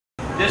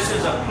This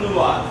is a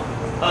pluot.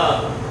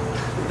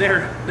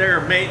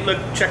 They're made. Look,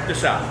 check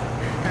this out.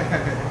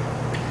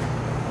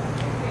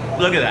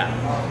 Look at that.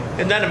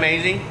 Isn't that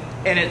amazing?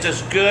 And it's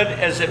as good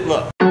as it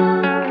looks.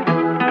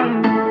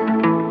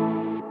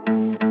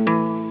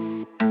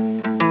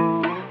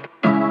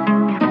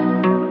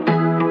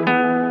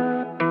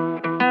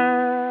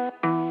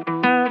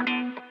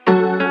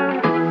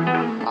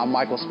 I'm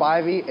Michael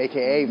Spivey,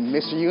 aka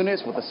Mr.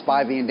 Units with the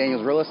Spivey and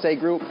Daniels Real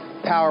Estate Group,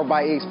 powered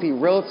by EXP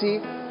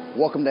Realty.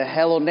 Welcome to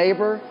Hello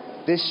Neighbor.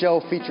 This show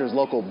features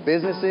local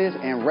businesses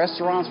and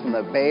restaurants from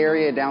the Bay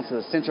Area down to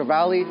the Central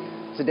Valley.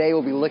 Today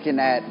we'll be looking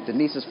at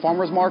Denise's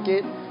Farmers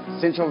Market,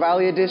 Central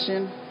Valley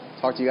Edition.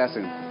 Talk to you guys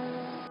soon.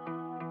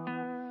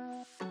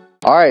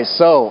 All right,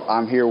 so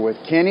I'm here with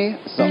Kenny,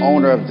 the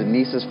owner of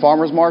Denise's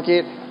Farmers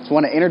Market. Just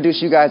want to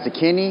introduce you guys to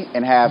Kenny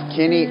and have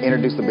Kenny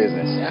introduce the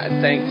business. Yeah,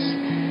 thanks.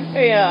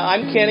 Hey,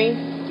 I'm Kenny.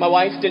 My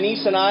wife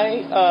Denise and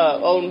I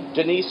own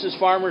Denise's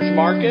Farmers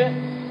Market,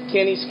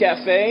 Kenny's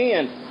Cafe,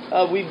 and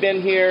we've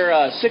been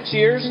here 6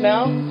 years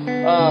now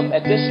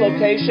at this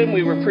location.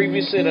 We were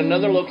previously at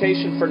another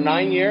location for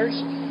 9 years.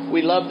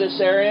 We love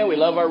this area. We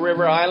love our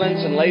river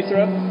islands and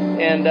Lathrop,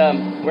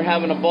 and we're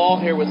having a ball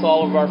here with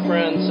all of our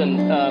friends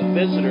and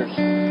visitors.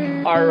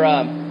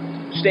 Our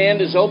stand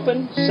is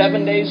open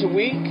 7 days a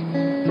week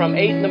from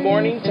 8 in the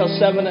morning till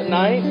 7 at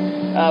night.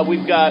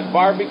 We've got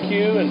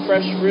barbecue and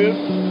fresh fruit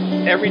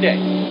every day.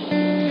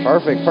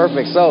 Perfect,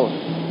 perfect. So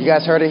you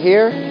guys heard it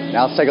here.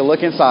 Now let's take a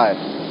look inside.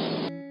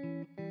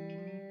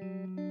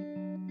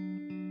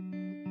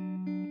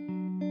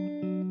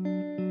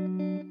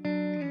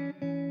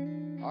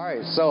 All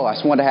right, so I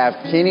just wanted to have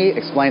Kenny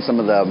explain some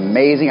of the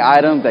amazing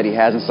items that he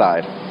has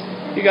inside.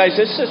 You guys,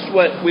 this is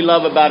what we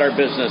love about our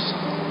business.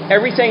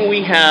 Everything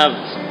we have,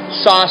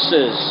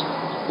 sauces,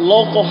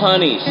 local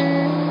honeys,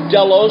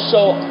 Del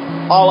Oso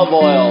olive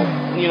oil,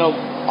 you know,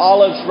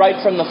 olives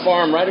right from the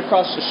farm, right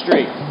across the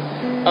street.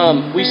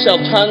 We sell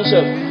tons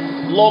of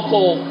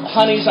local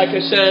honeys, like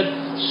I said,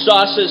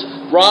 sauces,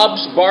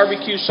 Rob's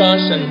barbecue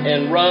sauce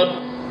and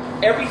rub.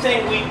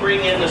 Everything we bring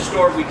in the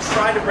store, we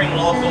try to bring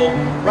local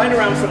right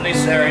around from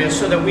this area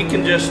so that we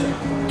can just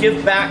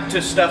give back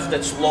to stuff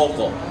that's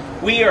local.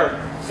 We are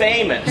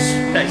famous,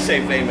 I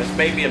say famous,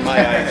 maybe in my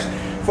eyes,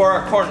 for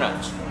our corn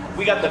nuts.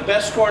 We got the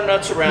best corn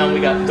nuts around. We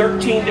got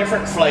 13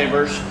 different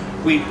flavors.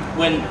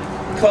 When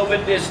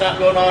COVID is not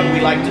going on,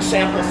 we like to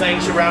sample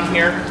things around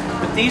here.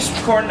 But these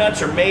corn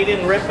nuts are made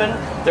in Ripon.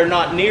 They're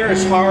not near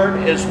as hard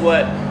as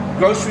what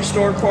grocery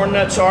store corn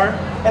nuts are.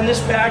 And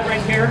this bag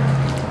right here,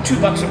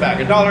 $2 a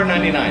bag,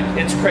 $1.99.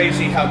 It's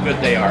crazy how good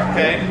they are,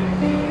 okay?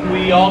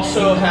 We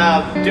also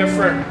have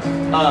different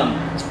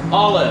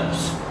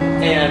olives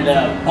and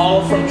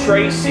olive from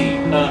Tracy,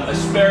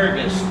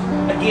 asparagus.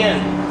 Again,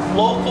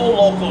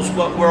 local's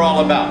what we're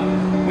all about.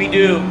 We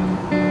do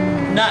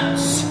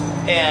nuts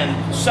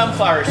and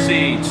sunflower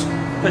seeds,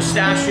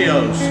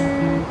 pistachios,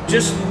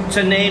 just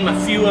to name a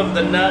few of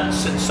the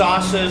nuts and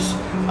sauces.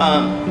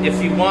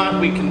 If you want,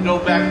 we can go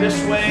back this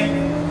way.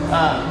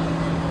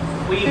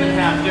 We even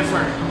have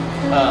different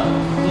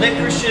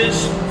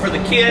licorices for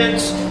the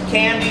kids,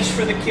 candies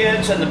for the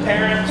kids and the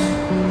parents.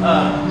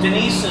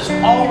 Denise is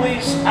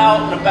always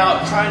out and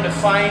about trying to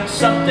find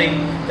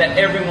something that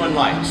everyone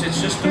likes.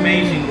 It's just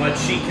amazing what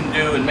she can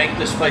do and make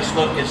this place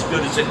look as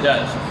good as it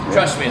does.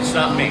 Trust me, it's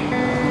not me.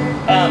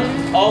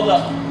 All the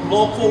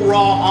local raw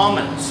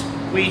almonds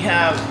we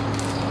have,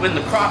 when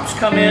the crops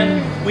come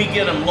in, we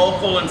get them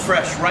local and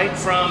fresh right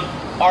from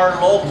our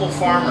local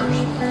farmers.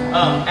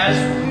 As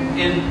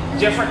in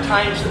different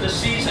times of the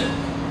season,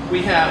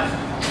 we have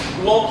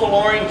local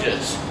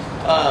oranges,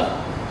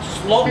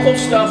 local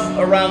stuff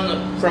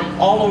around from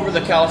all over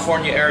the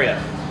California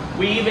area.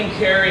 We even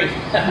carry,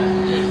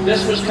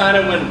 this was kind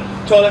of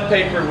when toilet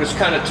paper was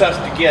kind of tough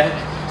to get.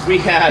 We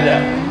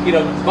had, you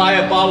know, buy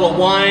a bottle of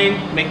wine,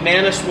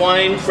 McManus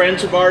wine,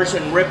 friends of ours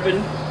in Ripon,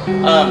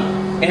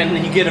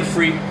 and you get a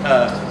free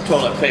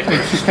toilet paper.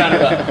 It's just kind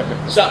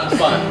of something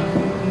fun.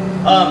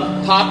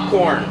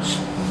 Popcorns,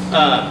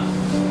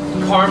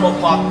 caramel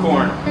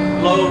popcorn,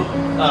 low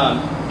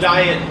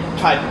diet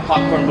type of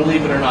popcorn,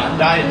 believe it or not,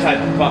 diet type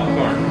of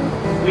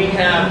popcorn. We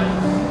have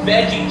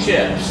veggie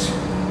chips,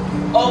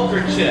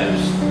 okra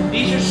chips.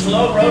 These are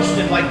slow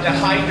roasted, like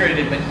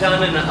dehydrated, but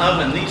done in the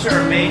oven. These are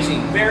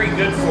amazing, very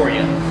good for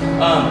you.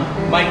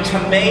 My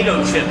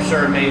tomato chips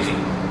are amazing.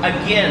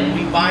 Again,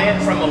 we buy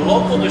it from a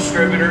local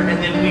distributor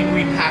and then we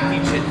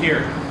repackage it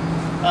here.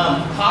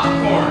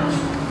 Popcorns,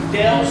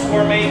 Dale's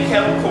Gourmet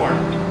Kettle Corn.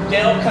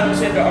 Dale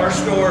comes into our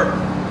store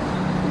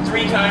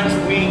 3 times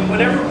a week.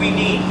 Whatever we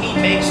need, he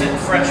makes it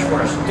fresh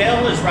for us.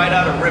 Dale is right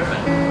out of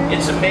Ripon.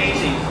 It's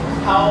amazing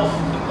how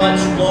much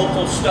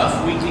local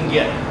stuff we can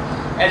get.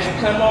 As you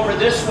come over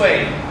this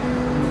way,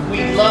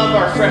 we love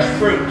our fresh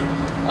fruit.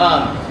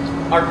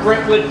 Our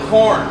Brentwood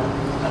corn,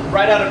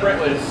 right out of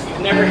Brentwood. If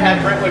you've never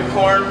had Brentwood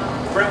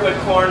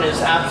corn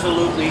is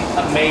absolutely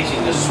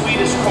amazing. The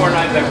sweetest corn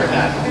I've ever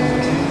had.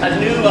 A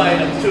new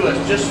item to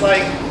us, just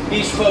like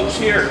these folks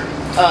here.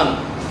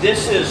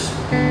 This is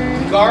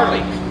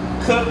garlic,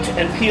 cooked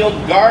and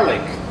peeled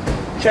garlic,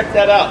 check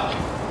that out.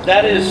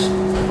 That is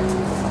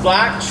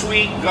black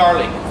sweet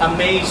garlic.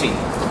 Amazing.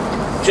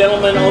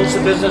 Gentleman owns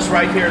the business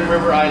right here in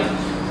River Island.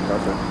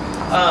 Perfect.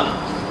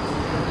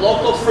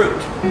 Local fruit.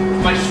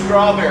 My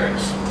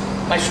strawberries.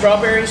 My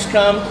strawberries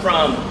come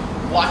from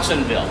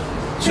Watsonville.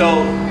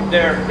 So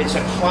it's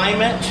a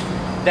climate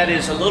that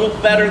is a little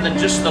better than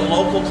just the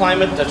local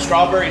climate. The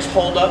strawberries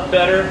hold up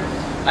better.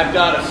 I've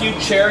got a few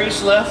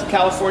cherries left,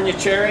 California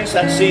cherries.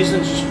 That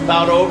season's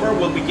about over.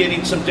 We'll be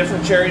getting some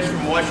different cherries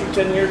from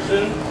Washington here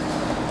soon.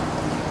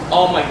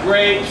 All my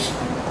grapes,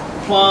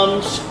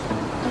 plums,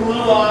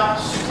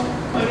 pluots.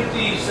 Look at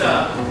these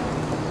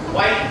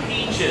white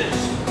peaches,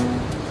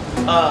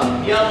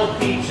 yellow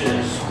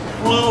peaches,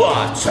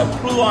 pluots. A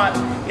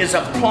pluot is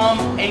a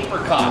plum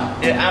apricot.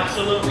 It's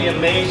absolutely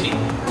amazing.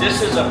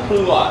 This is a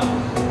pluot.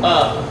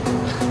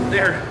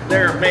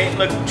 They're made.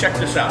 Look, check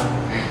this out.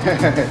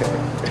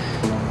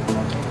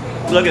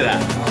 Look at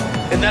that.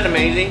 Isn't that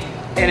amazing?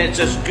 And it's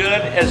as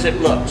good as it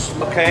looks,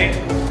 okay?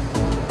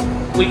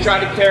 We try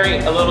to carry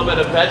a little bit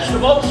of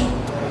vegetables,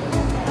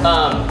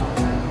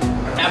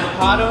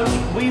 avocados.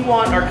 We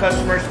want our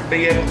customers to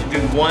be able to do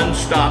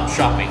one-stop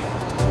shopping.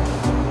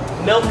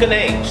 Milk and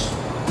eggs,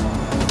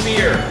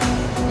 beer,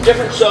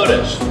 different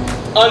sodas,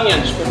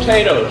 onions,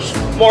 potatoes,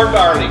 more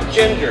garlic,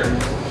 ginger,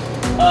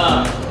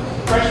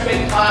 fresh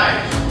baked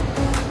pies.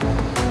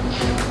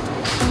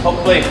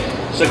 Hopefully,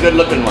 it's a good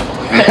looking one.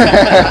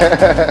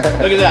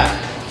 Look at that.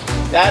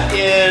 That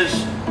is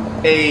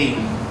a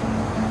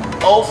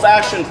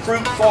old-fashioned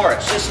fruit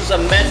forest. This is a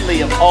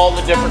medley of all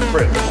the different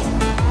fruits.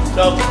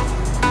 So,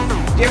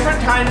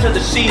 different times of the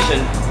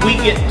season, we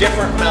get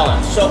different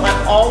melons. So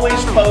I'm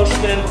always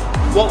posting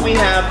what we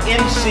have in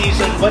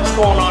season, what's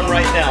going on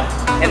right now.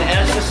 And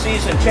as the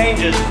season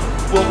changes,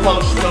 we'll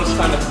post those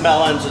kind of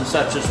melons and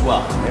such as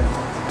well.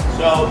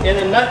 So in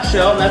a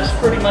nutshell, that's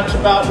pretty much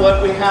about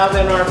what we have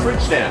in our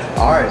fruit stand.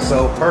 All right,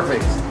 so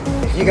perfect.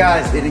 If you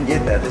guys didn't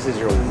get that, this is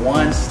your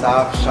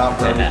one-stop shop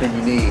for everything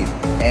you need.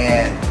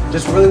 And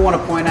just really want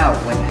to point out,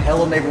 when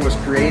Hello Neighbor was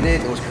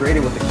created, it was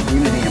created with the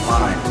community in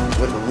mind,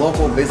 with the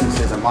local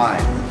businesses in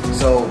mind.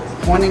 So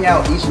pointing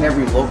out each and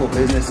every local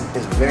business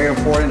is very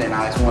important, and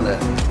I just want to,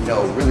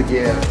 really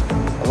give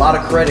a lot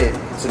of credit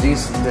to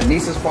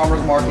Denise's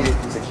Farmers Market,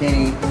 to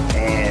Kenny,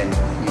 and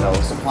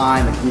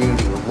supplying the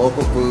community with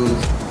local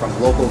foods from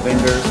local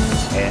vendors.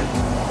 And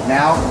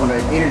now I'm going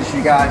to introduce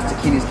you guys to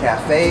Kenny's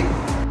Cafe.